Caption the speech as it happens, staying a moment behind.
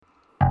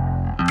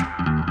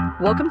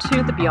Welcome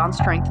to the Beyond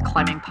Strength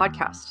Climbing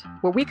Podcast,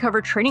 where we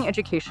cover training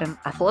education,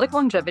 athletic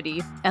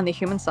longevity, and the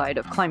human side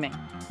of climbing,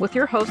 with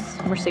your hosts,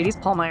 Mercedes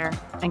Paulmeyer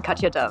and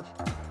Katja Dove.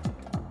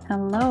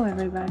 Hello,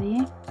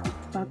 everybody.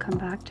 Welcome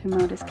back to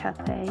Modus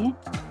Cafe.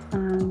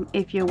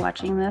 If you're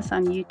watching this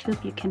on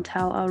YouTube, you can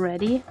tell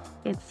already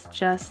it's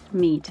just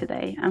me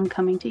today. I'm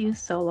coming to you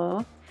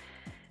solo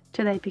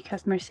today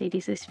because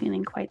Mercedes is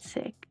feeling quite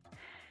sick.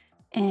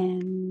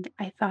 And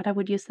I thought I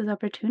would use this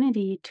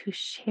opportunity to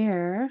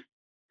share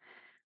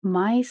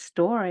my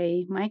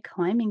story, my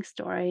climbing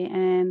story,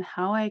 and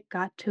how I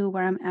got to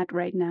where I'm at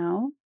right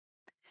now.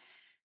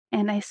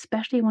 And I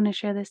especially want to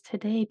share this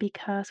today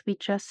because we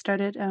just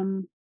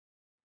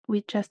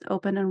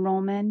opened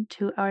enrollment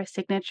to our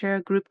signature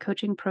group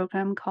coaching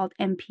program called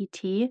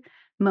MPT,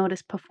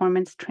 Modus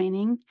Performance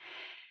Training.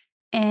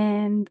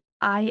 And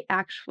I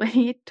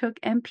actually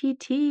took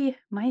MPT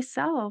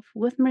myself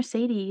with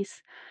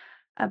Mercedes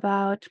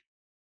about,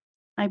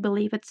 I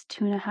believe it's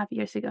 2.5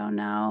 years ago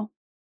now,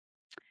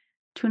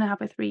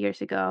 2.5 or 3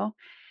 years ago.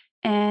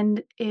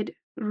 And it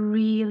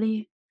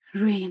really,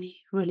 really,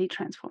 really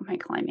transformed my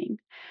climbing,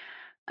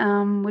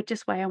 which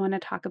is why I want to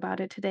talk about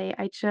it today.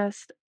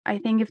 I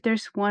think if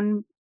there's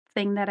one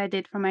thing that I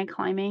did for my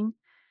climbing,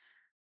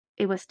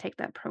 it was take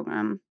that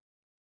program.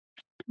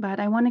 But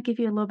I want to give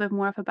you a little bit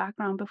more of a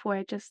background before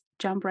I just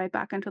jump right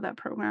back into that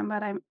program.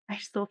 But I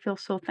still feel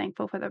so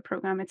thankful for that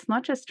program. It's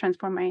not just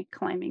transformed my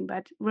climbing,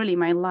 but really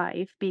my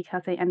life,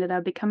 because I ended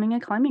up becoming a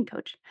climbing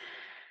coach.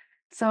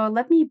 So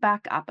let me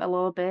back up a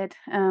little bit.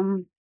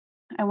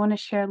 I want to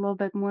share a little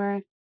bit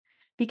more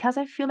because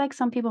I feel like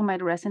some people might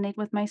resonate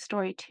with my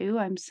story too.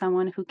 I'm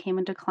someone who came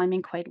into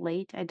climbing quite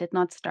late. I did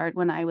not start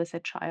when I was a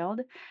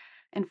child.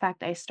 In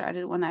fact, I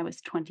started when I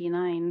was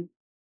 29.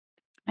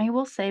 I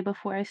will say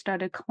before I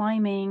started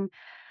climbing,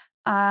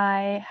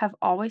 I have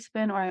always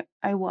been, or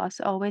I was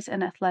always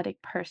an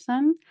athletic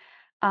person.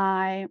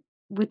 I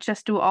would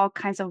just do all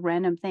kinds of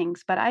random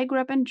things. But I grew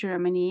up in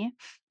Germany.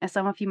 As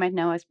some of you might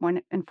know, I was born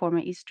in former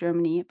East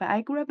Germany. But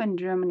I grew up in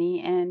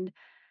Germany and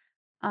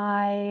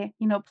I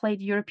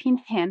played European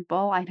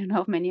handball. I don't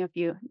know if many of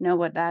you know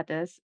what that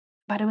is,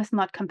 but it was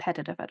not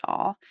competitive at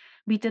all.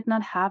 We did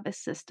not have a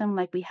system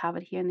like we have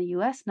it here in the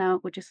US now,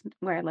 which is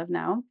where I live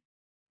now,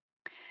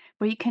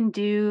 where you can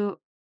do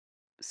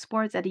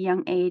sports at a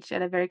young age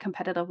at a very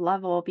competitive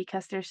level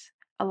because there's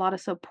a lot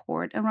of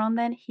support around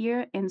that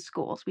here in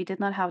schools. We did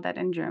not have that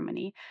in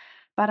Germany,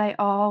 but I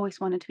always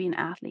wanted to be an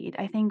athlete.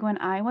 I think when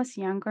I was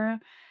younger,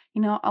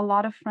 a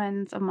lot of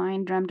friends of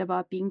mine dreamt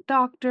about being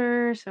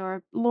doctors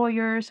or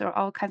lawyers or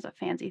all kinds of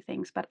fancy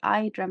things, but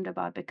I dreamt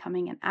about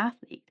becoming an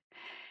athlete.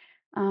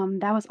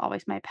 That was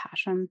always my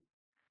passion.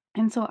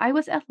 And so I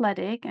was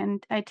athletic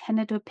and I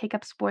tended to pick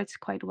up sports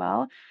quite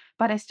well,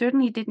 but I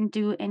certainly didn't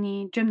do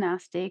any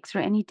gymnastics or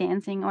any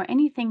dancing or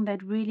anything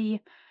that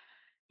really,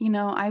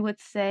 I would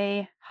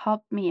say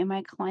helped me in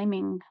my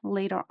climbing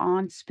later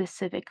on,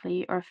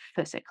 specifically or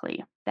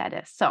physically, that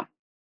is. So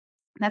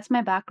that's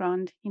my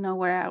background,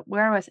 where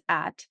I was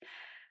at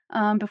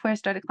before I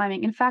started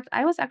climbing. In fact,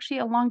 I was actually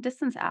a long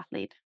distance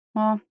athlete.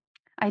 Well,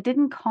 I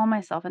didn't call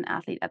myself an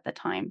athlete at the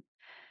time,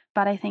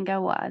 but I think I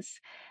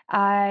was.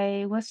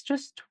 I was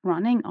just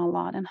running a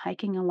lot and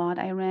hiking a lot.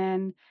 I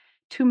ran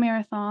 2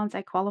 marathons.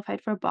 I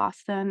qualified for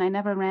Boston. I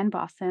never ran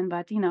Boston,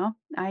 but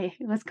I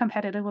was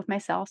competitive with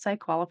myself, so I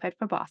qualified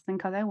for Boston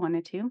because I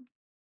wanted to.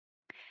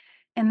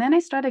 And then I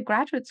started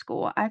graduate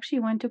school. I actually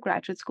went to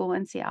graduate school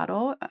in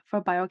Seattle for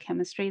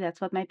biochemistry.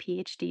 That's what my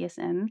PhD is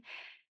in.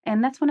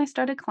 And that's when I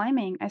started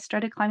climbing. I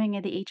started climbing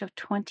at the age of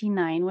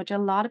 29, which a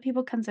lot of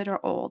people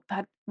consider old,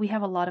 but we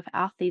have a lot of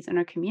athletes in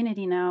our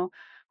community now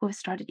who have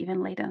started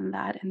even later than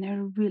that, and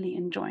they're really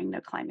enjoying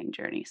their climbing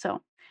journey.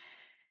 So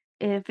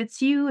if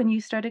it's you and you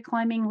started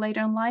climbing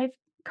later in life,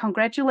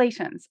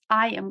 congratulations.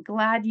 I am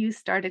glad you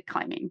started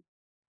climbing.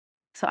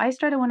 So I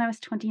started when I was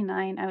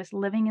 29. I was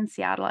living in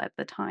Seattle at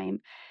the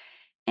time.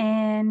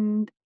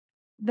 And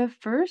my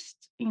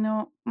first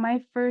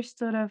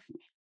sort of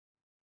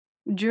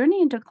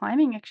journey into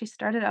climbing actually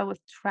started out with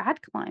trad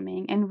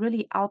climbing and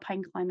really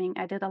alpine climbing.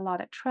 I did a lot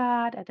of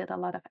trad, I did a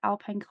lot of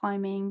alpine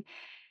climbing.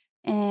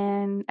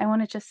 And I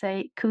want to just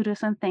say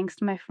kudos and thanks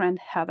to my friend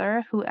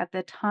Heather, who at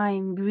the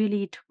time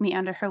really took me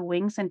under her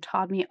wings and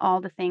taught me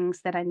all the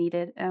things that I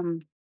needed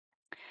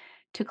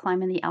to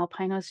climb in the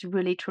alpine. It was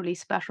really, truly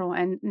special.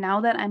 And now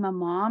that I'm a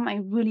mom,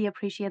 I really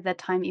appreciate that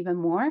time even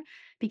more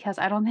because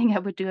I don't think I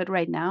would do it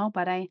right now,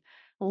 but I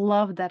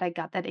love that I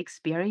got that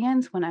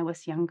experience when I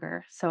was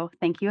younger. So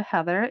thank you,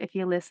 Heather, if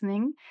you're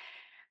listening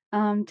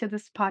to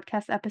this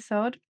podcast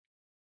episode.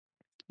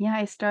 Yeah,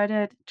 I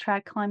started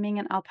trad climbing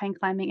and alpine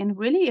climbing, and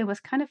really it was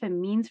kind of a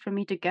means for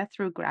me to get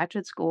through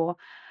graduate school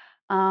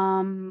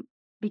um,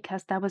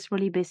 because that was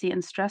really busy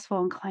and stressful,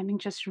 and climbing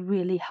just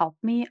really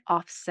helped me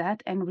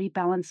offset and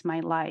rebalance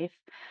my life.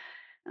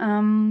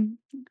 Um,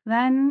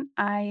 then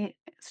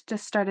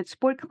just started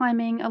sport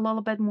climbing a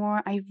little bit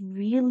more. I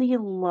really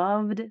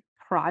loved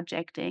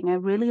projecting. I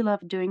really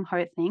loved doing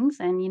hard things.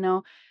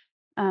 And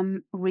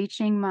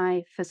reaching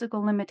my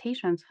physical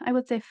limitations. I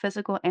would say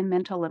physical and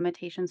mental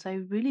limitations. So I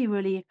really,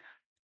 really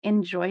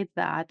enjoyed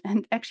that.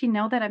 And actually,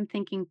 now that I'm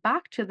thinking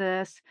back to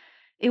this,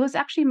 it was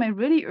actually my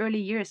really early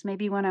years,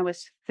 maybe when I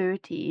was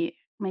 30,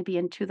 maybe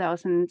in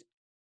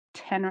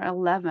 2010 or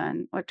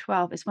 11 or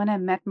 12 is when I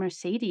met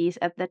Mercedes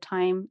at the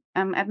time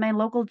at my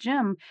local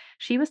gym.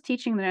 She was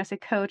teaching there as a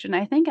coach, and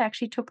I think I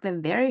actually took the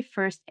very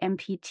first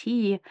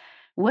MPT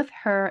with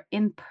her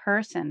in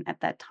person at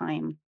that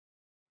time.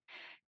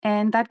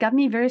 And that got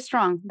me very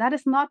strong. That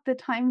is not the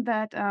time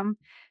that,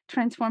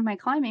 transformed my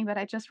climbing, but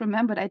I just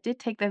remembered I did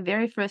take the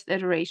very first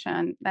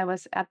iteration that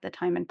was at the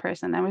time in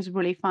person. That was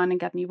really fun and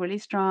got me really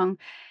strong,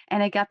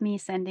 and it got me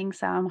sending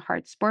some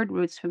hard sport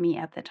routes for me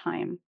at the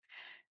time,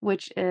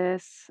 which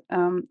is,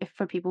 if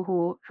for people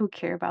who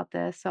care about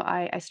this. So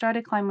I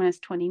started climbing when I was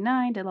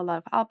 29, did a lot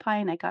of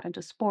alpine, I got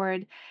into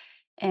sport,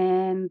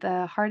 and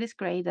the hardest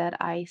grade that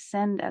I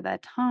sent at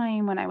that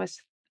time when I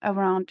was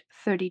around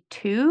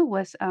 32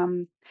 was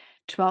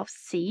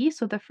 12C.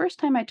 So the first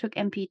time I took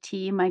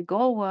MPT, my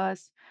goal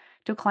was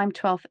to climb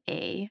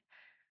 12A.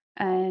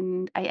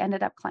 And I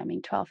ended up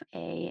climbing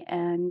 12A,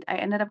 and I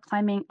ended up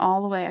climbing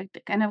all the way. I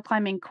ended up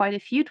climbing quite a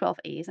few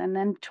 12As and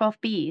then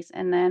 12Bs.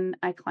 And then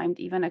I climbed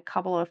even a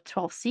couple of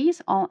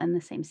 12Cs all in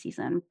the same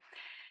season.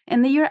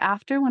 And the year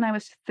after, when I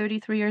was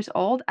 33 years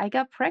old, I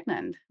got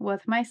pregnant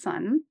with my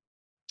son,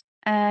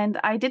 and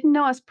I didn't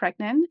know I was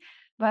pregnant,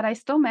 but I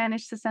still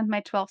managed to send my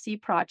 12C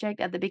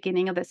project at the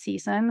beginning of the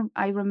season.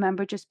 I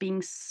remember just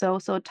being so,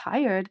 so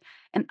tired,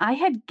 and I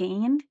had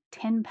gained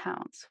 10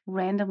 pounds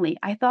randomly.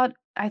 I thought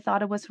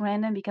it was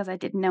random because I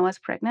didn't know I was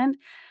pregnant,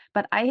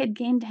 but I had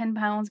gained 10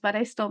 pounds, but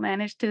I still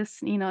managed to,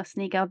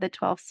 sneak out the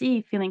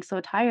 12C feeling so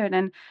tired.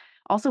 And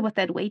also with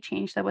that weight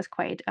change, that was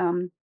quite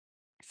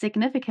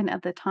significant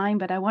at the time,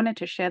 but I wanted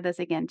to share this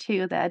again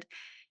too, that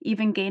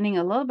even gaining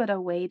a little bit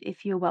of weight,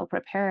 if you're well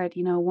prepared,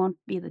 won't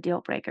be the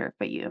deal breaker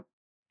for you.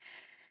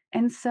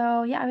 And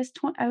so, yeah,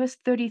 I was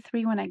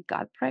 33 when I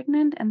got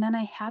pregnant, and then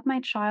I had my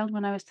child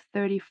when I was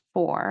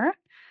 34.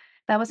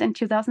 That was in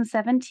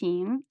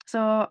 2017.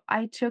 So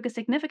I took a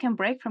significant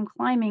break from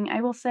climbing.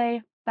 I will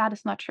say that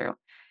is not true.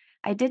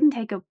 I didn't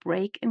take a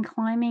break in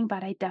climbing,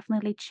 but I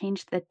definitely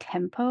changed the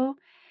tempo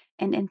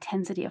and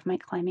intensity of my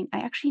climbing. I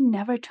actually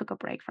never took a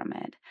break from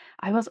it.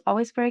 I was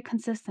always very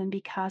consistent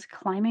because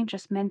climbing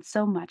just meant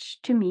so much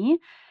to me,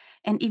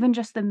 and even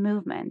just the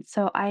movement.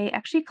 So I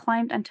actually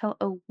climbed until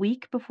a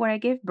week before I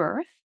gave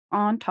birth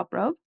on top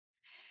rope.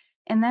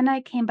 And then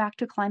I came back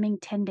to climbing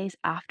 10 days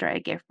after I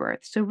gave birth.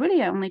 So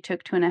really, I only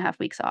took 2.5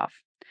 weeks off.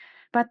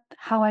 But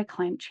how I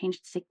climbed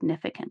changed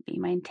significantly.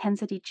 My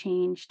intensity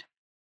changed,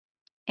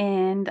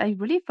 and I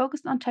really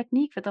focused on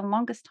technique for the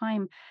longest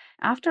time.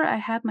 After I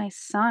had my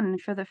son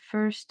for the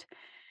first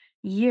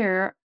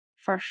year,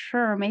 for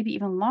sure, maybe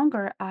even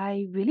longer,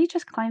 I really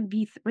just climbed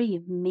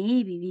V3,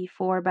 maybe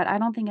V4, but I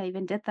don't think I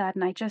even did that.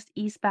 And I just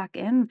eased back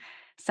in.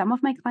 Some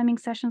of my climbing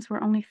sessions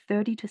were only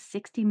 30 to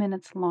 60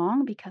 minutes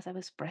long because I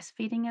was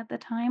breastfeeding at the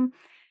time.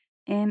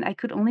 And I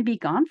could only be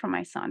gone from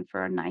my son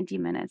for 90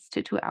 minutes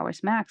to 2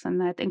 hours max.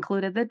 And that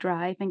included the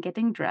drive and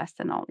getting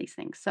dressed and all these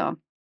things. So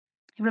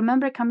I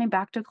remember coming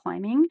back to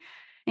climbing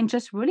and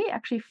just really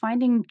actually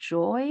finding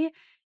joy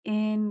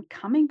in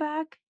coming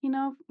back,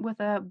 with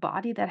a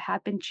body that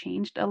had been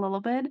changed a little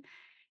bit,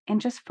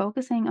 and just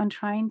focusing on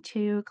trying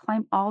to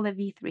climb all the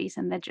V3s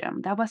in the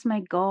gym. That was my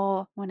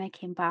goal when I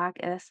came back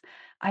is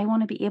I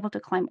want to be able to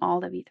climb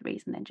all the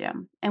V3s in the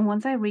gym. And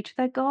once I reached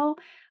that goal,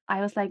 I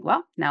was like,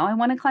 well, now I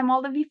want to climb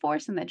all the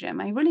V4s in the gym.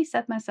 I really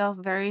set myself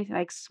very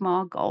like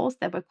small goals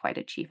that were quite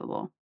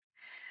achievable.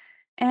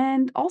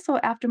 And also,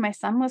 after my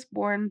son was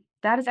born,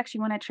 that is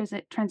actually when I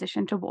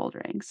transitioned to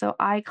bouldering. So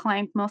I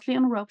climbed mostly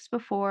on ropes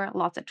before,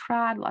 lots of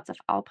trad, lots of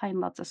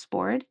alpine, lots of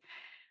sport.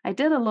 I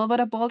did a little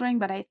bit of bouldering,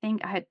 but I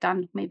think I had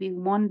done maybe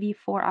one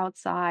V4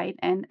 outside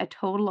and a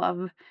total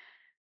of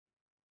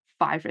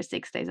 5 or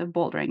 6 days of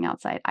bouldering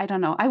outside. I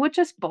don't know. I would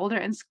just boulder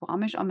in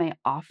Squamish on my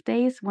off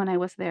days when I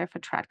was there for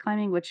trad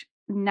climbing, which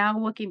now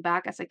looking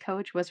back as a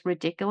coach was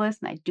ridiculous.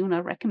 And I do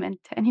not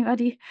recommend to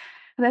anybody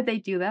that they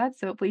do that.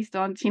 So please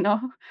don't,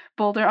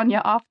 boulder on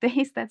your off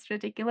days. That's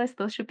ridiculous.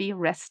 Those should be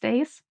rest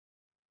days.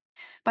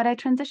 But I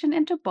transitioned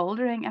into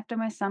bouldering after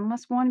my son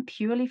was born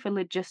purely for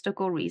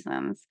logistical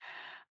reasons.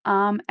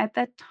 At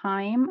that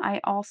time, I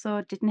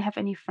also didn't have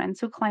any friends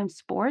who climbed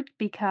sport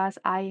because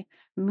I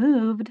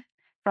moved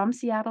from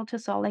Seattle to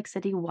Salt Lake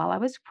City while I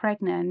was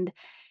pregnant.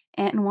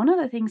 And one of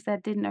the things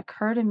that didn't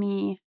occur to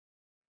me,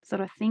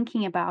 sort of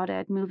thinking about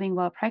it, moving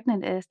while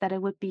pregnant, is that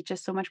it would be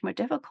just so much more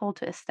difficult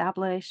to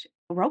establish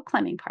rope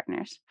climbing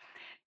partners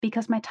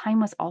because my time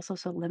was also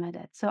so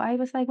limited. So I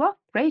was like, well,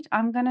 great,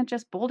 I'm going to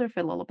just boulder for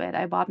a little bit.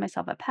 I bought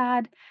myself a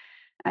pad.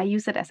 I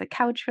used it as a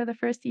couch for the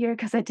first year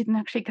because I didn't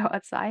actually go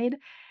outside.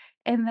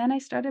 And then I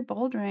started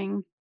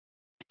bouldering,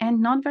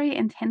 and not very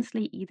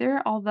intensely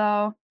either,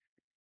 although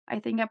I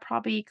think I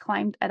probably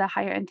climbed at a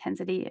higher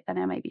intensity than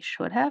I maybe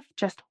should have,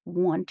 just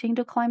wanting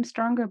to climb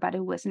stronger, but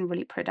it wasn't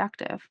really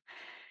productive.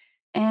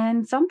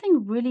 And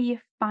something really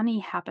funny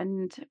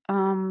happened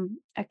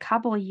a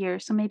couple of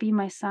years. So maybe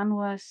my son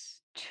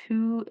was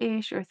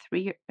two-ish or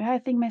three. I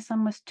think my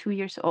son was 2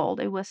 years old.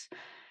 It was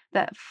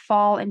that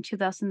fall in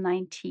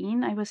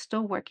 2019. I was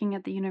still working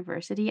at the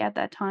university at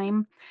that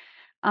time.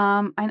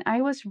 And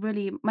I was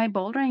really, my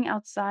bouldering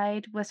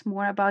outside was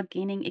more about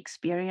gaining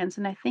experience.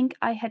 And I think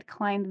I had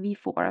climbed V4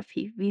 or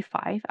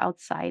V5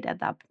 outside at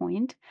that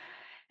point.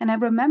 And I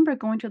remember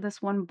going to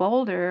this one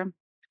boulder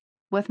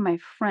with my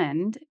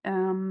friend,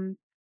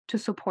 to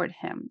support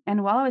him.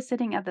 And while I was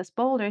sitting at this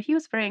boulder, he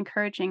was very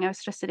encouraging. I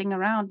was just sitting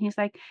around. He's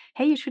like,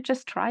 "Hey, you should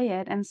just try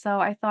it." And so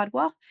I thought,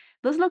 well,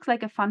 this looks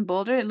like a fun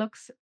boulder. It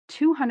looks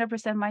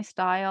 200% my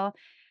style.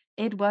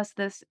 It was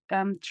this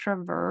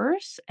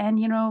traverse. And,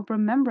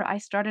 remember, I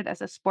started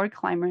as a sport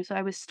climber. So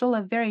I was still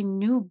a very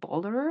new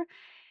boulderer.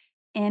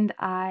 And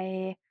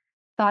I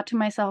thought to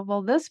myself,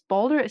 well, this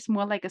boulder is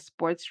more like a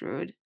sports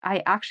route.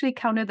 I actually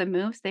counted the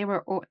moves. There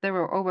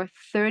were over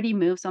 30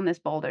 moves on this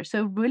boulder.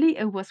 So really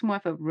it was more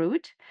of a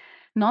route.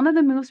 None of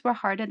the moves were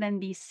harder than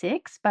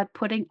V6, but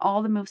putting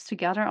all the moves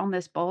together on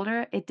this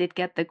boulder, it did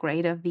get the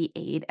grade of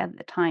V8 at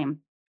the time.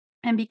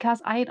 And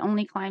because I had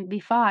only climbed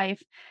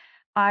V5,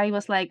 I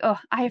was like, "Oh,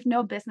 I have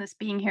no business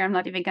being here. I'm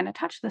not even gonna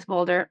touch this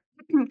boulder."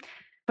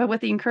 But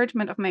with the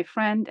encouragement of my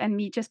friend and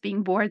me just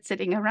being bored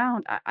sitting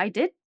around, I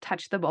did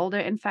touch the boulder.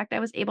 In fact, I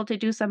was able to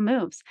do some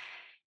moves.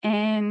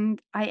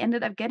 And I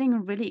ended up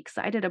getting really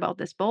excited about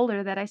this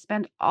boulder that I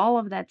spent all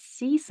of that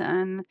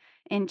season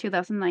in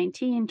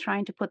 2019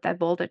 trying to put that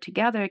boulder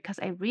together because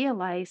I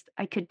realized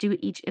I could do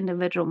each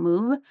individual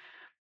move.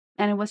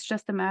 And it was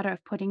just a matter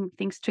of putting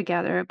things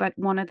together. But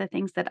one of the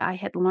things that I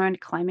had learned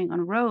climbing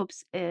on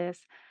ropes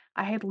is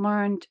I had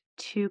learned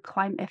to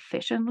climb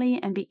efficiently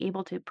and be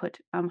able to put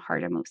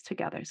harder moves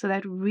together. So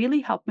that really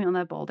helped me on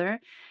that boulder.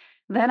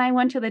 Then I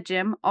went to the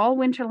gym all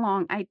winter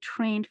long. I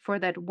trained for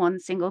that one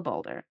single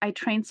boulder. I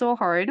trained so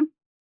hard,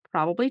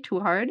 probably too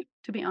hard,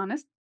 to be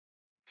honest.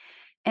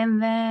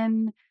 And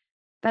then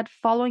that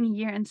following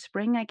year in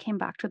spring, I came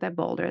back to that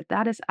boulder.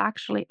 That is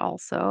actually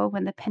also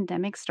when the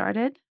pandemic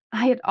started.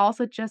 I had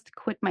also just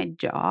quit my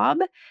job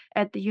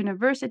at the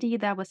university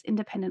that was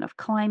independent of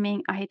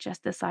climbing. I had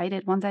just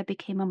decided once I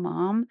became a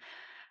mom,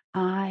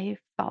 I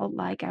felt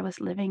like I was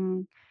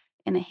living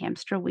in a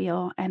hamster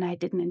wheel and I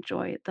didn't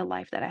enjoy the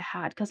life that I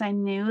had because I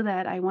knew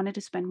that I wanted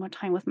to spend more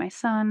time with my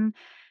son.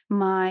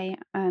 My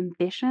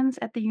ambitions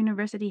at the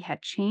university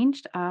had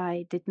changed.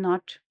 I did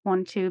not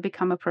want to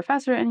become a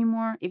professor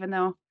anymore, even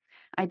though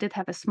I did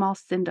have a small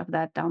stint of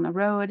that down the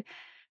road.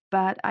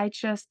 But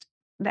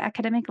the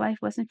academic life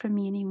wasn't for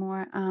me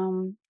anymore.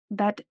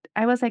 That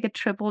I was like a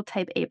triple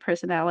type A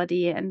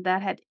personality, and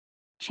that had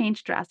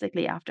changed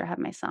drastically after I had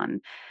my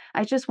son.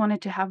 I just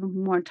wanted to have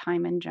more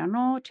time in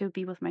general to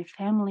be with my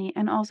family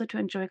and also to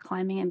enjoy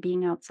climbing and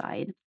being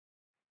outside.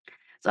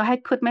 So I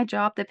had quit my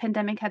job. The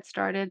pandemic had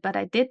started, but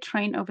I did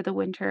train over the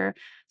winter,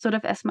 sort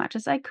of as much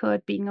as I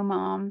could, being a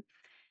mom.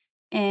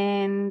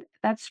 And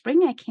that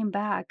spring, I came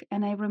back,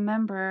 and I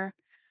remember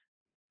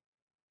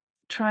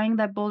trying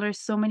that boulder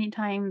so many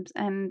times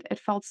and it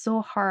felt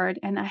so hard.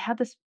 And I had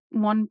this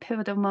one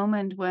pivotal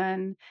moment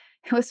when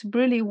it was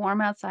really warm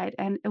outside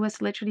and it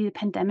was literally the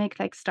pandemic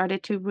like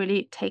started to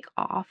really take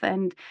off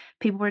and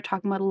people were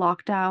talking about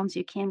lockdowns,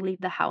 you can't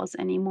leave the house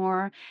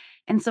anymore.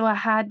 And so I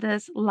had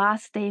this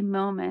last day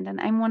moment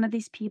and I'm one of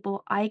these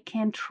people, I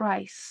can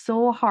try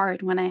so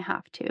hard when I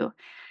have to.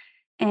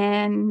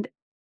 And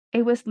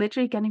it was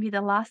literally gonna be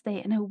the last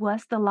day, and it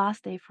was the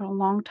last day for a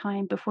long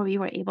time before we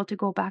were able to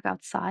go back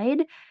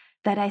outside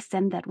that I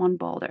sent that one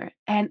boulder,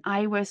 and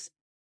I was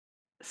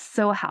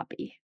so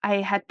happy. I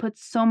had put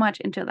so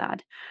much into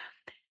that,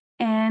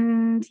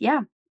 and yeah,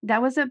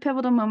 that was a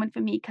pivotal moment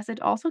for me because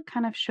it also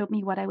kind of showed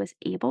me what I was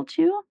able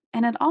to,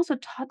 and it also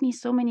taught me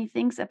so many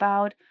things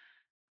about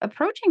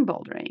approaching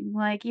bouldering.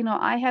 Like,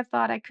 I had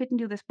thought I couldn't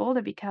do this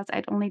boulder because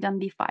I'd only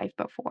done V5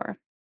 before.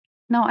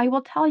 Now, I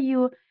will tell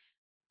you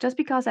just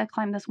because I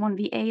climbed this one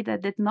V8,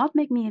 that did not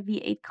make me a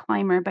V8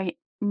 climber by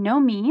no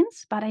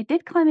means, but I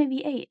did climb a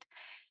V8.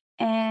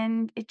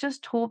 And it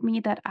just told me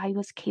that I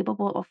was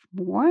capable of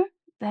more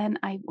than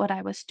what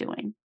I was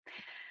doing.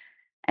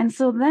 And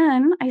so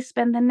then I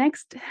spent the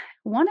next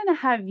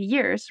 1.5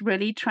 years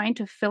really trying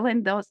to fill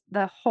in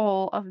the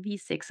hole of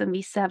V6 and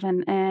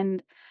V7.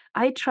 And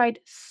I tried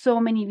so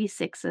many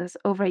V6s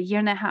over a year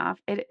and a half.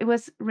 It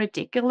was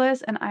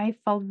ridiculous. And I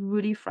felt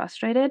really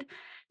frustrated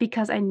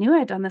because I knew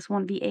I'd done this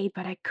one V8,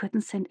 but I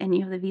couldn't send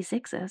any of the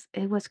V6s.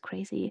 It was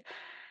crazy.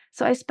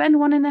 So I spent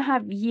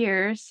 1.5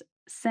 years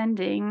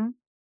sending,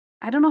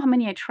 I don't know how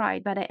many I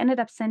tried, but I ended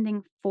up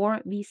sending four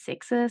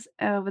V6s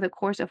over the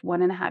course of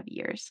 1.5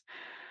 years.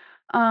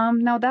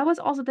 Now that was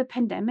also the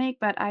pandemic,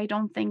 but I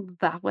don't think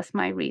that was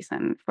my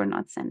reason for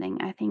not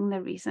sending. I think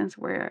the reasons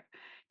were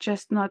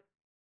just not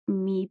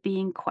me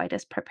being quite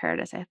as prepared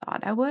as I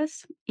thought I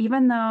was,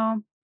 even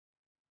though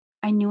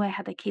I knew I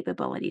had the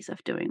capabilities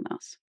of doing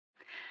those.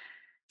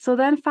 So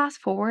then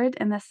fast forward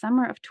in the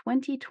summer of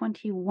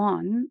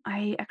 2021,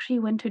 I actually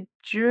went to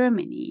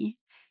Germany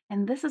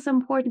And this is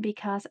important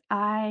because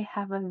I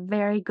have a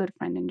very good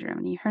friend in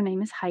Germany. Her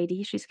name is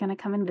Heidi. She's going to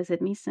come and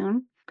visit me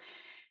soon.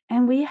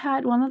 And we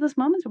had one of those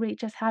moments where we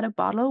just had a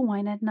bottle of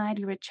wine at night.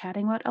 We were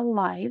chatting about our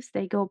lives.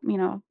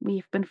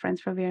 We've been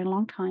friends for a very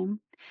long time.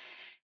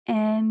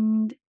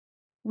 And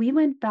we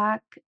went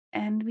back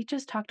and we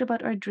just talked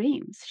about our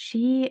dreams.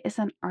 She is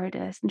an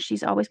artist and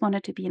she's always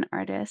wanted to be an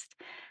artist.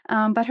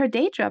 But her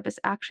day job is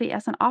actually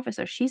as an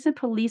officer. She's a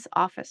police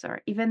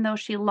officer, even though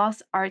she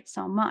loves art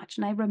so much.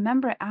 And I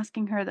remember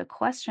asking her the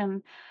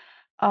question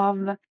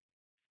of,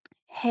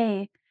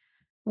 hey,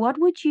 what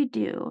would you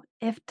do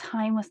if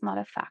time was not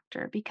a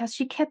factor? Because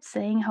she kept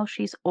saying how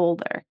she's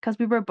older, because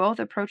we were both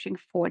approaching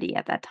 40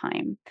 at that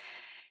time.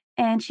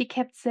 And she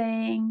kept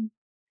saying,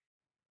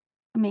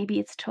 maybe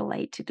it's too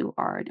late to do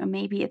art, or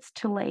maybe it's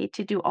too late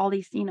to do all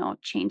these,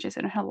 changes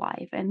in her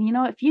life. And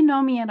if you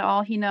know me at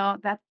all,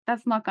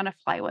 that's not gonna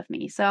fly with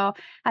me. So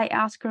I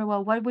asked her,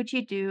 well, what would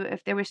you do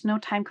if there was no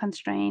time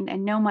constraint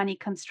and no money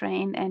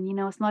constraint and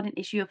it's not an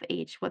issue of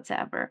age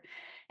whatsoever?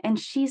 And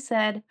she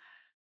said,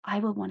 I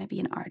would want to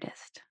be an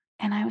artist.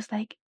 And I was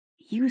like,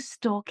 you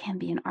still can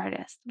be an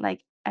artist.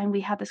 Like, and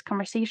we had this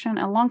conversation,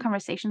 a long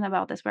conversation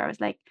about this, where I was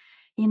like,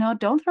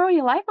 don't throw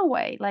your life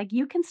away. Like,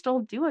 you can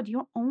still do it.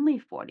 You're only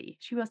 40.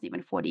 She wasn't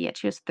even 40 yet.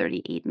 She was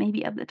 38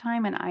 maybe at the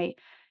time. And I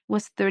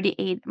was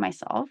 38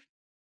 myself.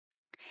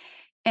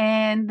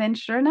 And then,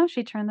 sure enough,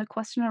 she turned the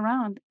question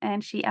around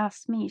and she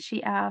asked,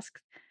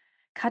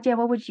 Katja,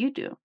 what would you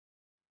do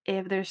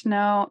if there's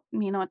no,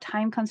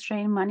 time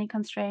constraint, money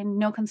constraint,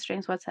 no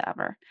constraints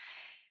whatsoever?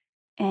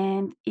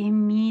 And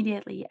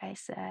immediately I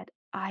said,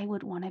 I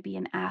would wanna be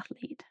an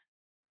athlete,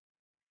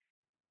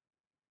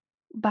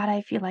 but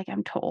I feel like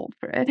I'm too old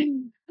for it.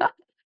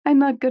 I'm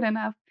not good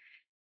enough.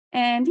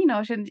 And,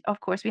 of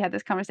course, we had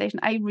this conversation.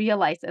 I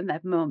realized in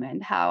that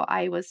moment how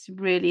I was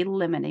really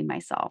limiting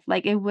myself.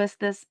 Like, it was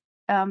this,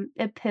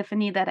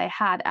 epiphany that I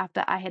had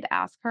after I had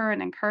asked her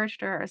and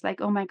encouraged her. It's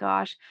like, "Oh my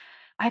gosh,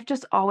 I've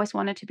just always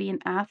wanted to be an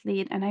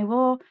athlete." And I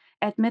will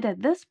admit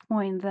at this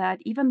point that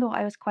even though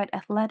I was quite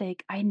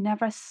athletic, I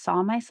never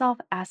saw myself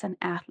as an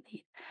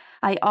athlete.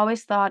 I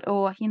always thought,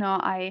 "Oh,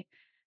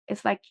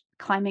 it's like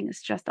climbing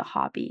is just a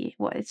hobby.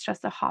 Well, it's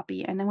just a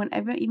hobby." And then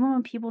even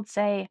when people would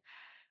say,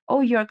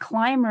 "Oh, you're a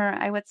climber,"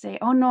 I would say,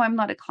 "Oh, no, I'm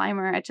not a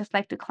climber. I just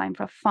like to climb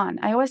for fun."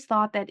 I always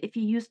thought that if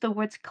you use the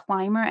words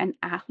climber and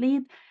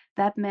athlete,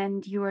 that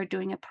meant you were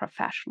doing it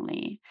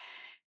professionally.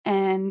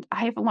 And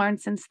I've learned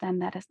since then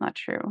that is not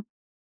true.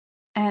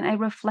 And I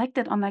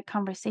reflected on that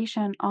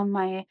conversation on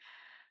my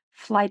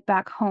flight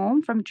back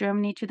home from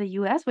Germany to the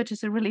US, which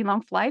is a really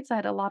long flight, so I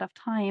had a lot of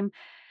time.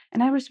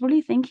 And I was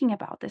really thinking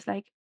about this,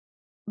 like,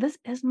 this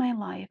is my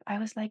life. I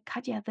was like,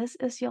 Katja, this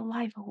is your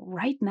life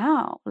right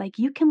now. Like,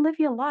 you can live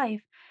your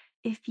life.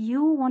 If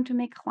you want to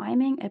make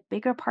climbing a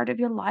bigger part of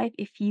your life,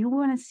 if you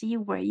want to see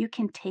where you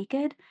can take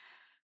it,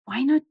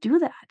 why not do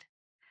that?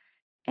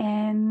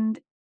 And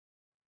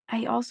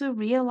I also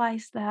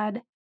realized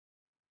that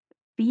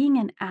being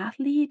an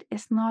athlete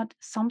is not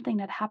something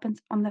that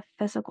happens on the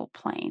physical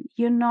plane.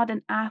 You're not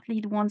an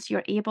athlete once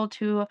you're able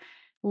to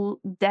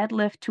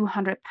deadlift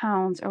 200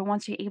 pounds or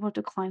once you're able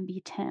to climb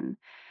V10.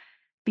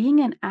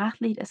 Being an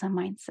athlete is a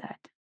mindset.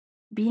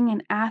 Being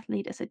an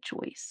athlete is a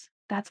choice.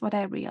 That's what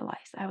I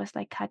realized. I was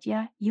like,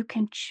 Katja, you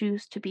can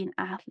choose to be an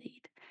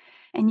athlete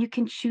and you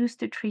can choose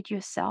to treat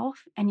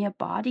yourself and your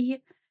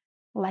body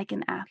like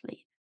an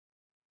athlete.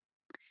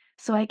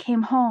 So I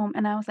came home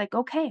and I was like,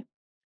 okay,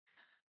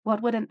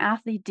 what would an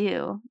athlete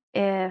do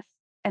if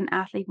an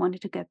athlete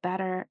wanted to get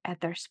better at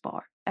their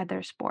sport?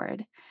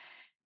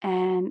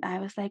 And I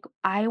was like,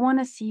 I want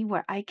to see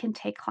where I can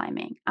take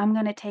climbing. I'm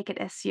going to take it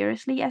as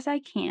seriously as I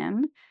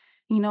can,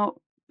 you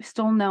know,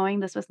 still knowing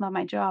this was not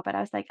my job, but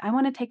I was like, I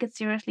want to take it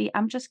seriously.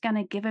 I'm just going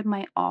to give it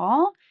my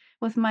all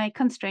with my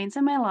constraints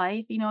in my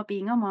life,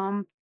 being a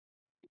mom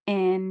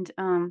and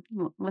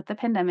with the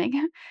pandemic.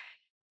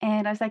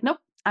 And I was like, nope,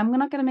 I'm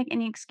not going to make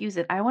any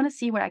excuses. I want to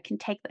see where I can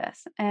take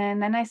this.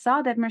 And then I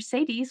saw that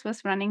Mercedes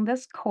was running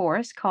this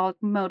course called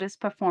Modus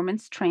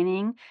Performance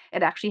Training.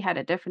 It actually had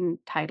a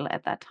different title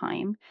at that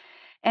time.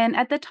 And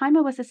at the time,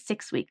 it was a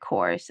 6-week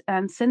course.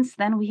 And since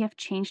then, we have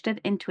changed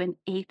it into an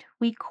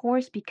 8-week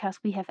course because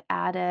we have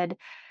added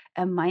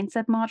a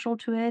mindset module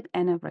to it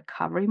and a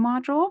recovery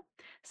module.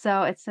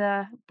 So it's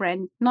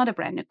not a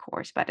brand new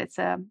course, but it's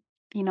a,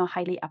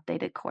 highly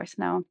updated course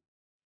now.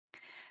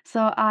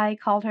 So I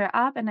called her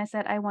up and I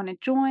said, I want to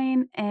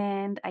join.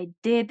 And I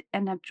did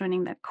end up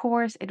joining that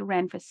course. It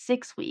ran for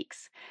 6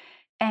 weeks.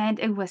 And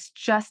it was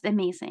just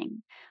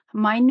amazing.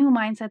 My new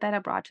mindset that I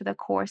brought to the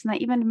course, and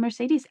even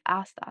Mercedes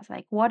asked us,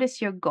 like, what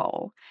is your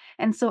goal?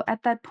 And so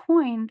at that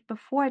point,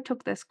 before I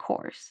took this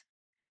course,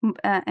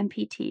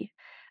 MPT,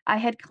 I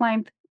had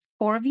climbed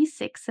 4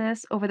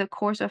 V6s over the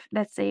course of,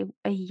 let's say,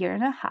 a year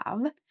and a half.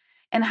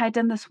 And I had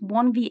done this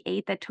one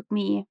V8 that took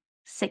me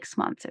 6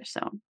 months or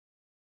so.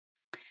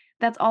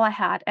 That's all I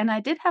had. And I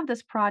did have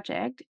this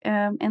project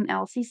in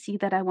LCC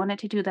that I wanted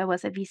to do that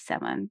was a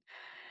V7.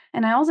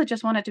 And I also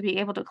just wanted to be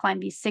able to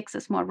climb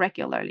V6s more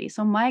regularly.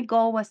 So my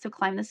goal was to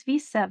climb this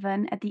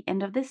V7 at the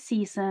end of the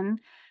season.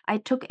 I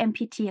took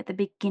MPT at the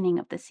beginning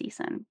of the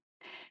season.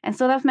 And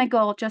so that's my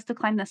goal, just to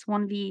climb this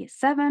one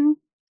V7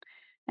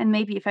 and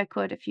maybe if I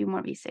could, a few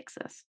more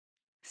V6s.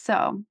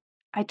 So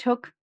I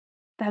took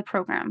that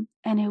program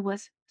and it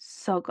was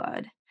so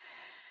good.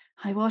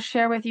 I will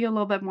share with you a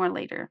little bit more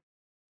later.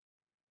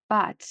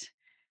 But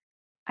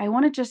I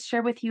want to just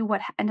share with you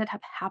what ended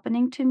up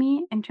happening to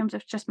me in terms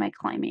of just my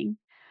climbing.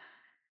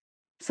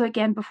 So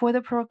again, before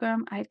the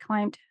program, I had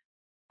climbed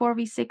 4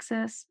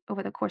 V6s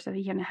over the course of a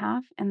year and a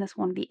half, and this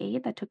one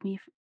V8 that took me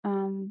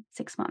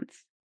 6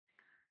 months.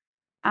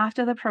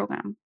 After the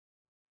program,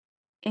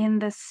 in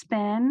the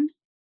span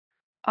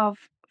of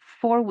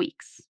 4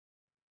 weeks,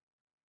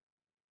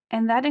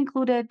 and that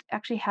included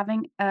actually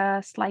having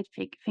a slight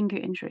finger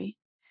injury.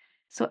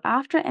 So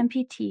after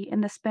MPT,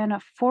 in the span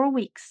of 4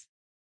 weeks,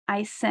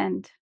 I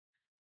sent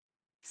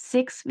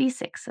 6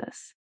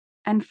 V6s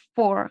and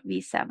 4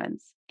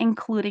 V7s,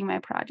 including my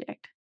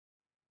project.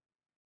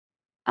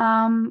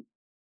 Um,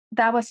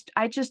 that was,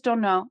 I just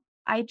don't know.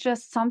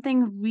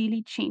 Something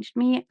really changed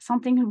me.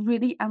 Something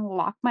really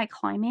unlocked my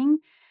climbing,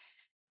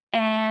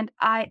 and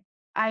I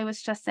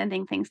was just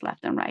sending things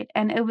left and right,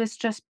 and it was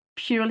just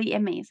purely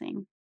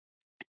amazing.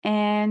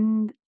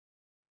 And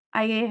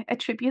I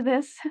attribute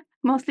this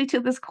mostly to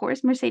this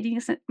course.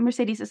 Mercedes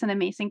is an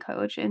amazing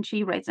coach, and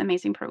she writes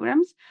amazing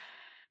programs.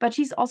 But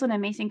she's also an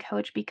amazing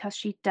coach because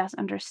she does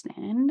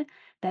understand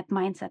that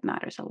mindset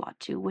matters a lot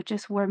too, which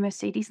is where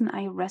Mercedes and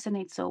I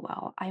resonate so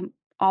well. I'm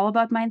all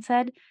about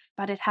mindset,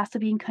 but it has to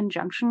be in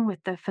conjunction with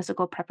the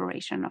physical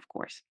preparation, of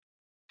course.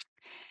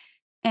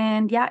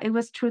 And yeah, it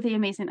was truly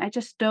amazing. I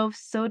just dove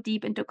so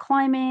deep into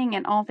climbing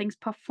and all things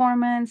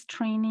performance,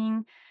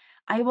 training.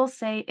 I will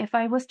say, if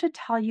I was to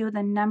tell you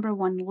the number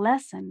one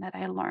lesson that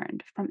I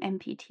learned from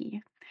MPT,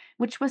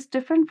 which was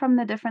different from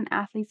the different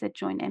athletes that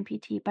joined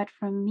MPT, but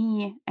for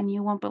me, and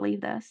you won't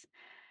believe this,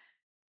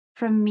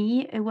 for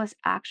me, it was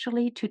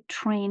actually to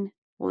train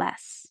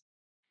less.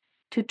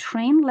 To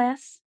train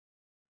less,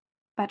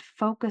 but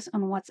focus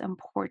on what's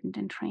important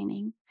in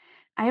training.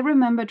 I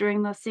remember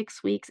during those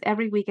 6 weeks,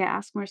 every week I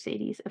asked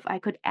Mercedes if I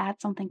could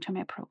add something to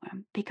my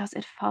program because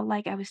it felt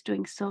like I was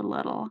doing so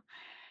little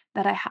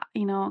that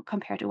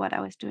compared to what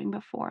I was doing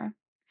before.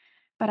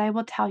 But I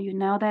will tell you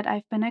now that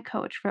I've been a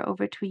coach for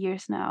over 2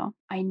 years now,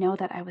 I know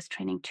that I was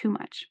training too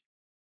much.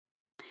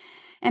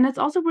 And it's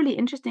also really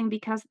interesting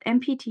because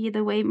MPT,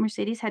 the way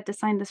Mercedes had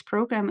designed this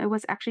program, it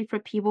was actually for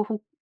people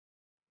who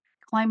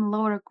climb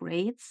lower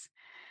grades.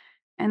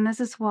 And this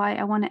is why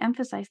I want to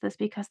emphasize this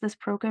because this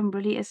program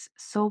really is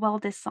so well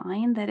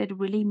designed that it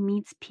really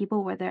meets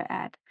people where they're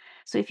at.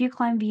 So if you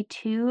climb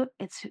V2,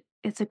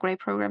 it's a great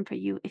program for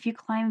you. If you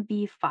climb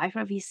V5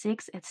 or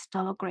V6, it's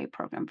still a great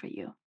program for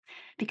you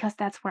because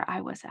that's where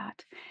I was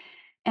at.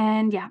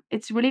 And yeah,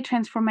 it's really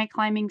transformed my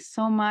climbing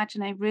so much.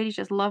 And I really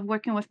just love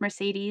working with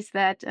Mercedes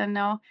that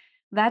no,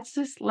 that's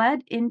just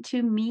led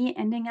into me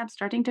ending up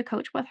starting to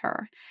coach with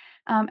her.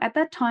 At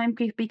that time,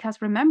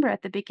 because remember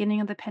at the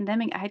beginning of the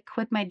pandemic, I had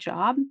quit my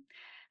job.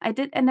 I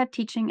did end up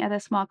teaching at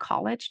a small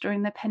college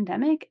during the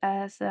pandemic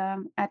as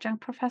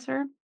adjunct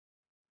professor.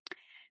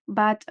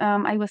 But,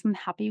 I wasn't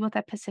happy with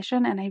that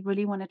position, and I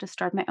really wanted to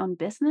start my own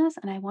business,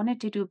 and I wanted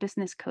to do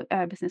business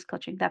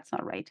coaching, that's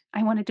not right.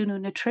 I wanted to do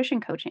nutrition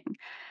coaching.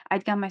 I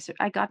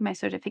got my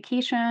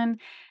certification,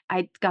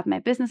 I got my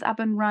business up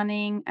and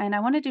running, and I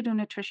wanted to do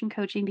nutrition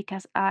coaching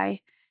because I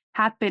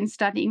had been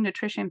studying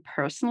nutrition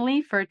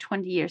personally for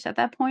 20 years at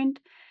that point.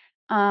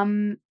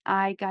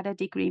 I got a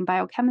degree in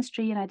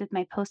biochemistry and I did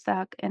my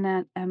postdoc in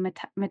a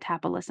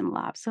metabolism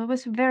lab. So it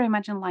was very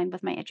much in line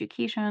with my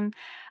education.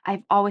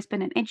 I've always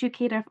been an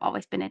educator, I've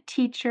always been a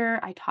teacher.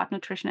 I taught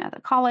nutrition at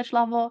the college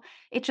level.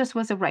 It just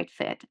was a right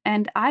fit.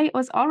 And I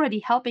was already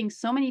helping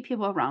so many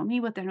people around me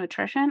with their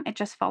nutrition. It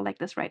just felt like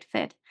this right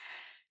fit.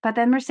 But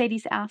then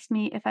Mercedes asked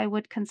me if I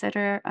would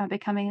consider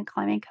becoming a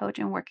climbing coach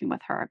and working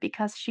with her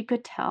because she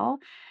could tell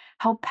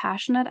how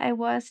passionate I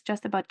was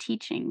just about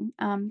teaching.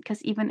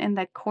 Because even in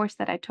that course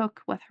that I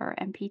took with her,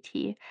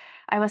 MPT,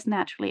 I was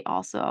naturally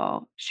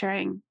also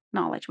sharing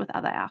knowledge with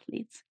other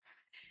athletes.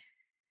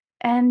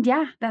 And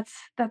yeah, that's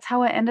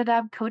how I ended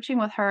up coaching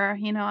with her.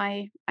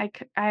 I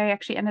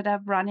actually ended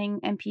up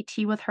running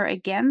MPT with her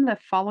again the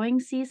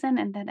following season,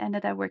 and that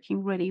ended up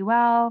working really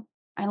well.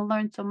 I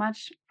learned so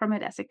much from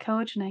it as a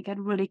coach, and I got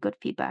really good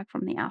feedback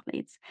from the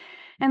athletes.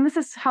 And this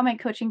is how my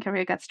coaching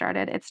career got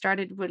started. It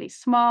started really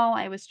small.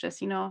 I was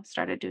just,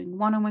 started doing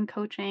one-on-one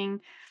coaching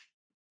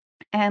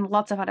and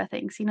lots of other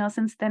things.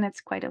 Since then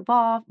it's quite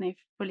evolved, and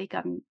I've really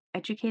gotten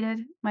educated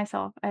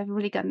myself. I've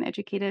really gotten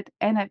educated,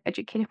 and I've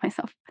educated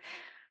myself.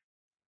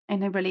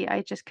 And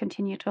I just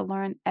continue to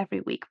learn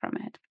every week from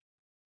it.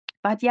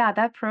 But yeah,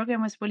 that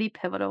program was really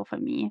pivotal for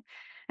me.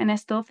 And I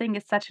still think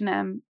it's such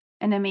an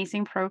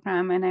amazing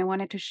program. And I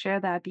wanted to share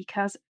that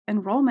because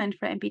enrollment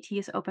for MPT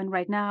is open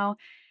right now.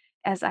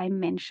 As I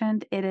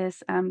mentioned, it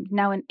is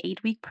now an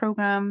 8-week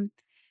program.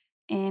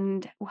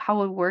 And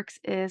how it works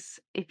is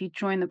if you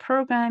join the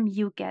program,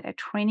 you get a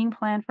training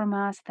plan from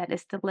us that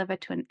is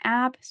delivered to an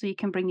app. So you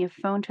can bring your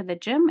phone to the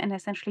gym and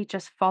essentially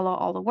just follow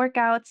all the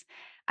workouts.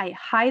 I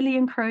highly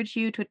encourage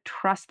you to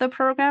trust the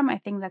program. I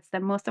think that's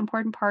the most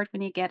important part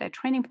when you get a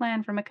training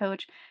plan from a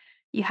coach.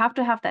 You have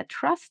to have that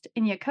trust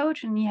in your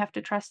coach and you have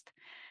to trust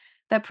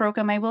that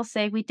program. I will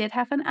say we did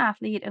have an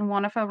athlete in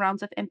one of our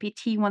rounds of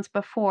MPT once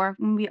before.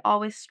 And we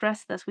always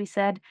stressed this. We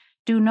said,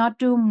 do not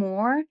do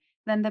more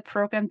than the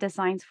program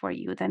designs for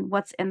you, than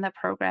what's in the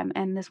program.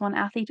 And this one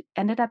athlete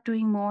ended up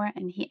doing more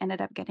and he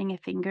ended up getting a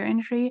finger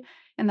injury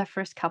in the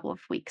first couple of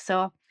weeks.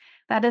 So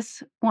that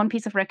is one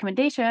piece of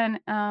recommendation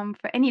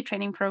for any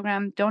training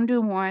program. Don't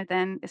do more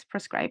than is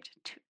prescribed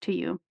to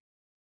you.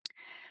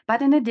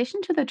 But in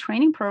addition to the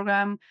training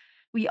program,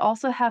 we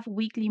also have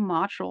weekly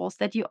modules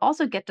that you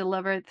also get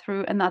delivered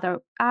through another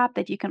app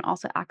that you can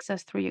also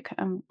access through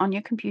on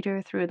your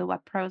computer through the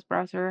web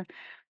browser.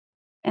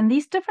 And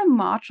these different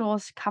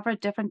modules cover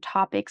different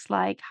topics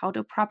like how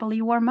to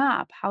properly warm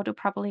up, how to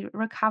properly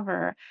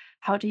recover,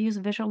 how to use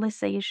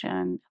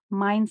visualization,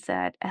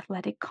 mindset,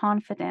 athletic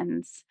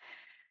confidence.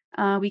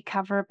 We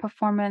cover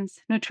performance,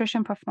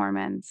 nutrition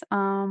performance,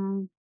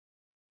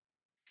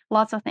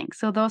 lots of things.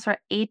 So those are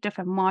 8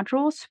 different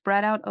modules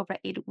spread out over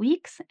 8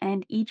 weeks,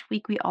 and each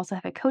week we also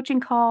have a coaching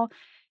call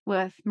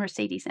with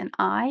Mercedes and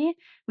I.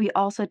 We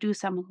also do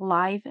some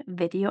live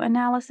video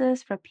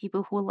analysis for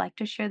people who like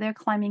to share their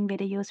climbing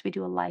videos. We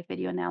do a live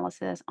video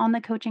analysis on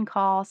the coaching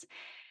calls.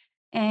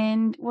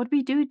 And what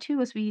we do too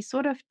is we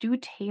sort of do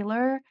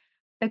tailor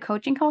the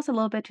coaching calls a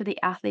little bit to the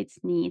athlete's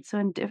needs. So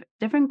in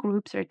different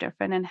groups are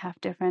different and have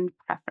different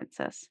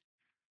preferences.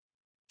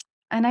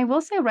 And I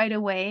will say right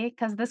away,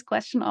 because this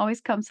question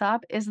always comes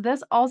up, is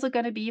this also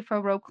going to be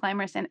for rope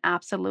climbers? And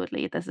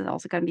absolutely, this is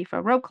also going to be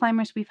for rope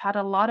climbers. We've had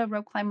a lot of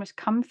rope climbers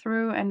come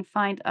through and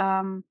find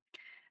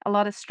a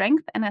lot of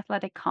strength and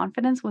athletic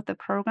confidence with the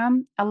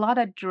program. A lot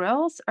of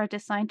drills are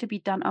designed to be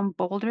done on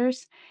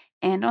boulders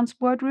and on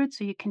sport routes,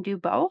 so you can do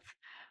both.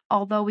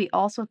 Although we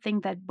also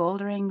think that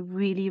bouldering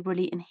really,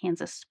 really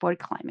enhances sport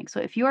climbing.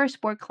 So if you're a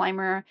sport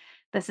climber,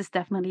 this is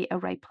definitely a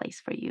right place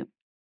for you.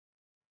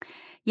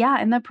 Yeah,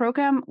 and the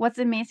program, what's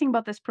amazing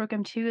about this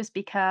program too is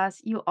because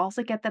you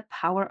also get the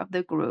power of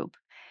the group.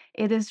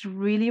 It is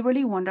really,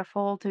 really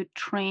wonderful to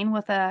train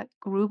with a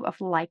group of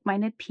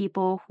like-minded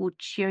people who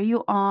cheer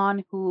you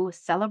on, who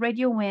celebrate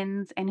your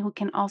wins, and who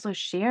can also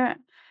share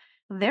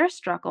their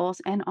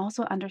struggles and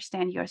also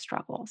understand your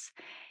struggles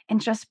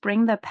and just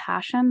bring the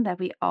passion that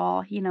we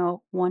all,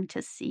 want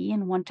to see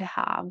and want to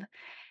have.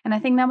 And I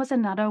think that was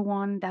another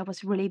one that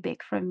was really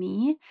big for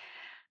me.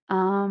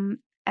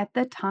 At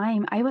the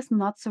time, I was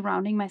not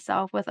surrounding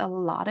myself with a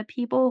lot of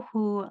people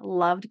who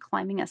loved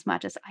climbing as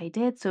much as I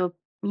did. So,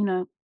 you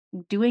know,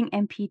 doing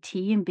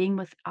MPT and being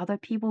with other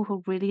people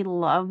who really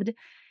loved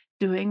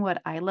doing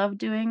what I love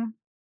doing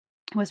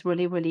was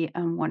really, really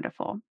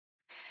wonderful.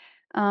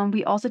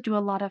 We also do a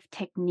lot of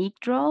technique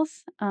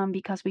drills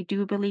because we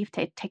do believe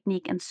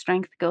technique and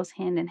strength goes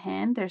hand in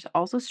hand. There's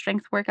also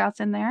strength workouts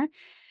in there.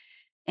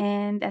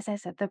 And as I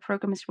said, the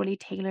program is really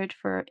tailored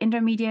for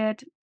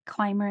intermediate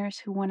climbers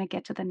who want to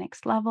get to the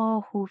next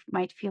level, who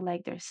might feel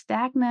like they're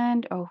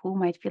stagnant, or who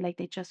might feel like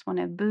they just want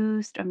to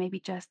boost, or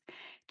maybe just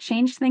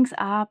change things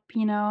up,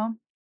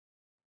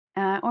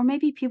 or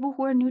maybe people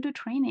who are new to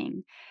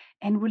training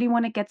and really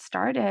want to get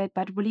started,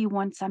 but really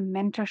want some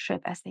mentorship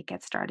as they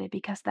get started,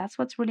 because that's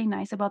what's really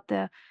nice about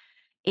the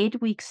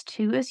 8 weeks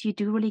too, is you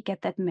do really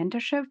get that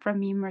mentorship from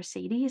me,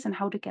 Mercedes, and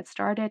how to get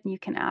started. And you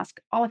can ask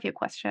all of your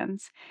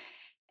questions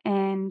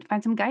and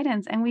find some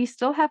guidance. And we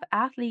still have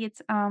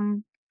athletes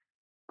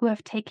who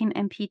have taken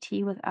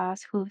MPT with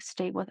us, who have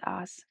stayed with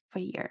us for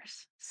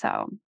years.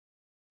 So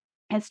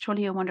it's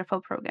truly a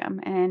wonderful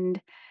program.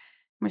 And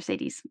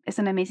Mercedes is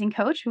an amazing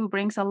coach who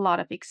brings a lot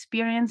of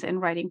experience in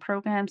writing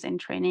programs and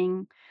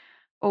training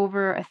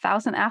over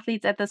 1,000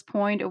 athletes at this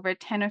point, over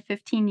 10 or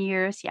 15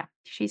 years. Yeah,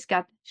 she's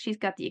got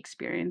the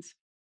experience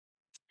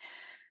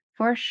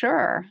for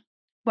sure.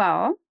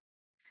 Well,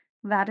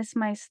 that is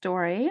my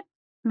story.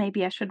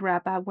 Maybe I should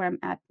wrap up where I'm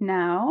at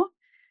now.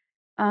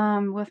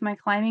 With my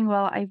climbing,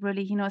 well, I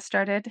really,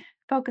 started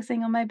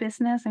focusing on my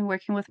business and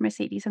working with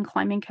Mercedes and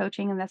climbing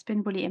coaching, and that's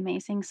been really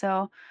amazing.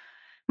 So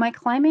my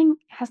climbing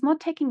has not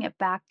taken a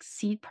back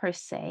seat per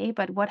se,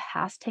 but what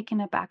has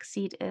taken a back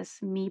seat is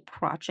me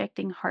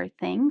projecting hard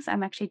things.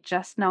 I'm actually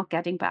just now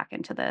getting back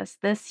into this.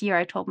 This year,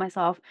 I told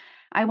myself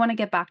I want to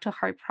get back to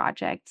hard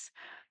projects.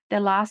 The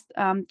last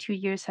 2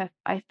 years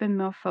I've been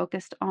more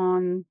focused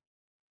on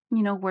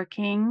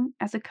working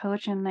as a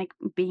coach and like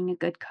being a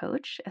good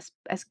coach,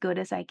 as good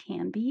as I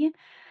can be.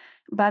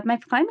 But my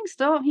climbing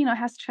still,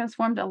 has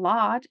transformed a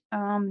lot.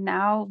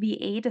 Now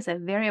V8 is a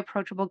very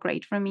approachable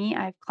grade for me.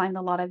 I've climbed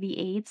a lot of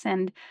V8s,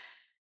 and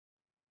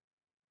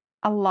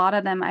a lot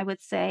of them I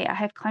would say I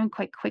have climbed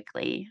quite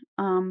quickly,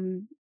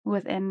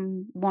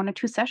 within 1 or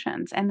 2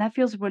 sessions. And that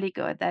feels really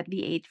good. That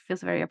V8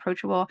 feels very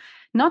approachable.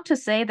 Not to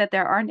say that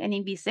there aren't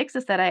any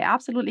V6s that I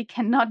absolutely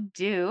cannot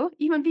do.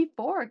 Even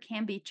V4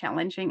 can be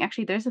challenging.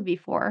 Actually, there's a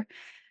V4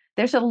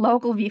 There's a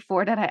local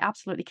V4 that I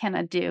absolutely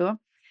cannot do.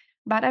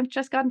 But I've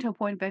just gotten to a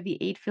point where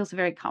V8 feels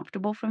very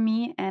comfortable for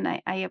me, and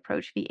I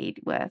approach V8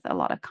 with a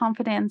lot of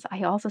confidence.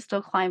 I also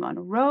still climb on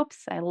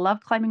ropes. I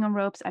love climbing on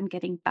ropes. I'm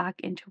getting back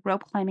into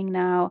rope climbing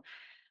now.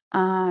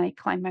 I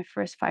climbed my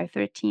first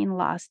 513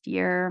 last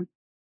year,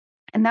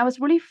 and that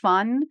was really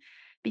fun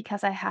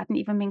because I hadn't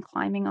even been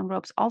climbing on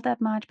ropes all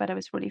that much, but it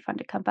was really fun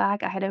to come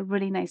back. I had a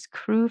really nice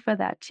crew for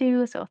that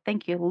too. So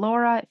thank you,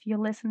 Laura, if you're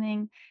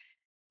listening.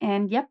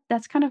 And yep,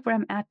 that's kind of where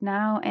I'm at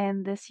now.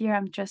 And this year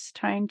I'm just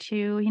trying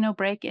to,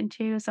 break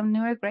into some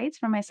newer grades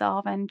for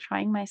myself and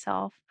trying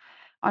myself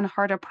on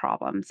harder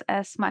problems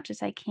as much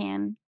as I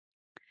can.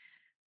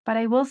 But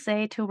I will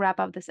say, to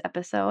wrap up this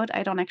episode,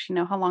 I don't actually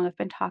know how long I've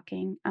been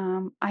talking.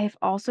 I have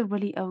also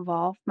really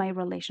evolved my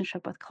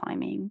relationship with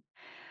climbing.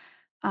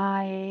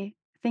 I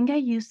think I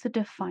used to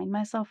define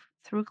myself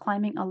through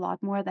climbing a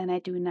lot more than I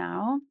do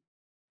now.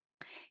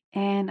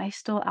 And I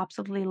still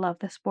absolutely love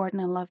the sport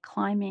and I love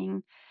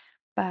climbing.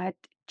 But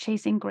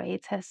chasing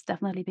grades has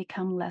definitely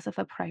become less of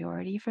a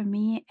priority for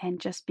me,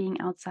 and just being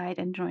outside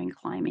enjoying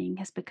climbing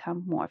has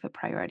become more of a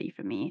priority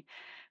for me,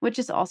 which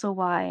is also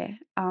why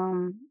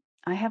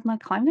I have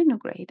not climbed a new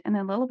grade in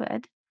a little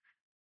bit,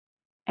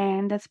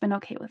 and that's been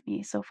okay with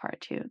me so far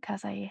too,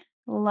 because I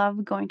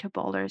love going to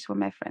boulders where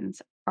my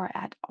friends are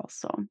at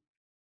also.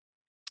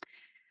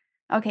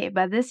 Okay,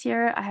 but this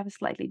year I have a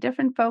slightly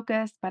different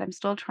focus, but I'm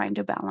still trying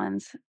to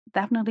balance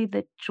definitely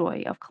the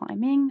joy of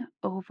climbing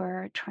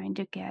over trying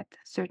to get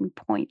certain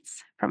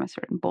points from a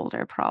certain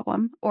boulder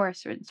problem or a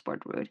certain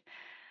sport route.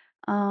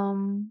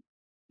 Um,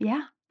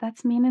 yeah,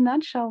 that's me in a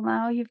nutshell.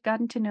 Now you've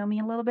gotten to know me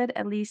a little bit,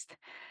 at least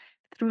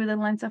through the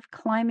lens of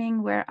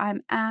climbing, where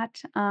I'm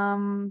at.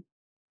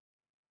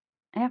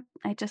 Yeah,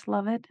 I just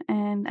love it,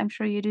 and I'm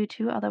sure you do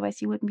too.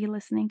 Otherwise, you wouldn't be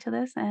listening to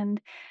this. And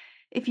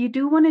if you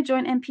do want to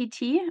join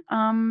MPT,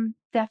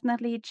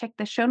 definitely check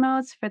the show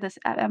notes for this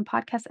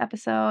podcast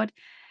episode.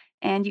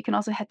 And you can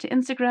also head to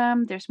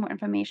Instagram. There's more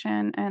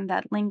information and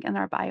that link in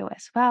our bio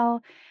as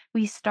well.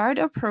 We start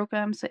our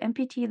program. So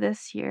MPT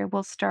this year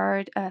will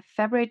start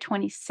February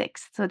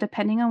 26th. So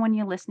depending on when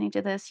you're listening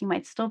to this, you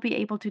might still be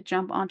able to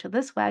jump onto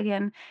this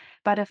wagon.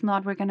 But if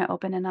not, we're going to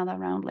open another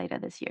round later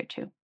this year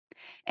too.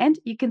 And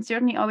you can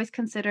certainly always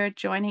consider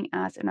joining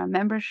us in our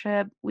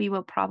membership. We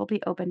will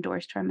probably open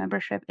doors to our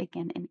membership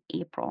again in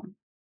April.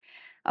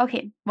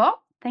 Okay,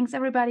 well, thanks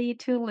everybody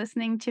to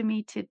listening to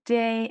me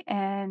today.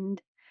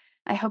 And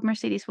I hope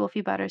Mercedes will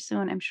feel better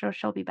soon. I'm sure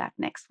she'll be back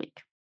next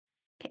week.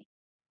 Okay,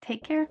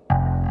 take care.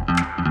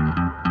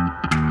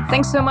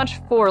 Thanks so much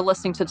for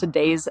listening to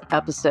today's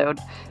episode.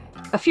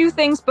 A few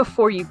things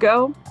before you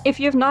go. If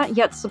you have not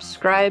yet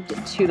subscribed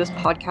to this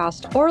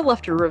podcast or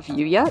left a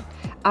review yet,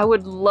 I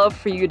would love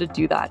for you to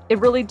do that. It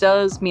really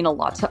does mean a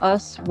lot to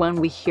us when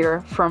we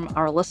hear from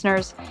our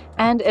listeners,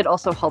 and it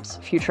also helps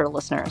future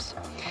listeners.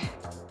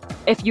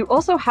 If you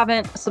also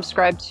haven't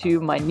subscribed to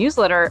my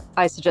newsletter,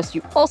 I suggest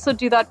you also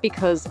do that,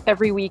 because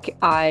every week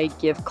I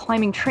give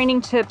climbing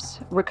training tips,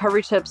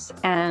 recovery tips,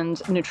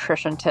 and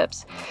nutrition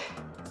tips.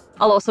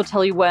 I'll also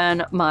tell you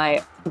when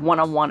my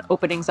one-on-one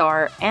openings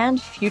are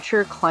and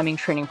future climbing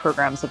training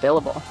programs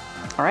available.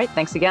 All right,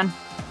 thanks again.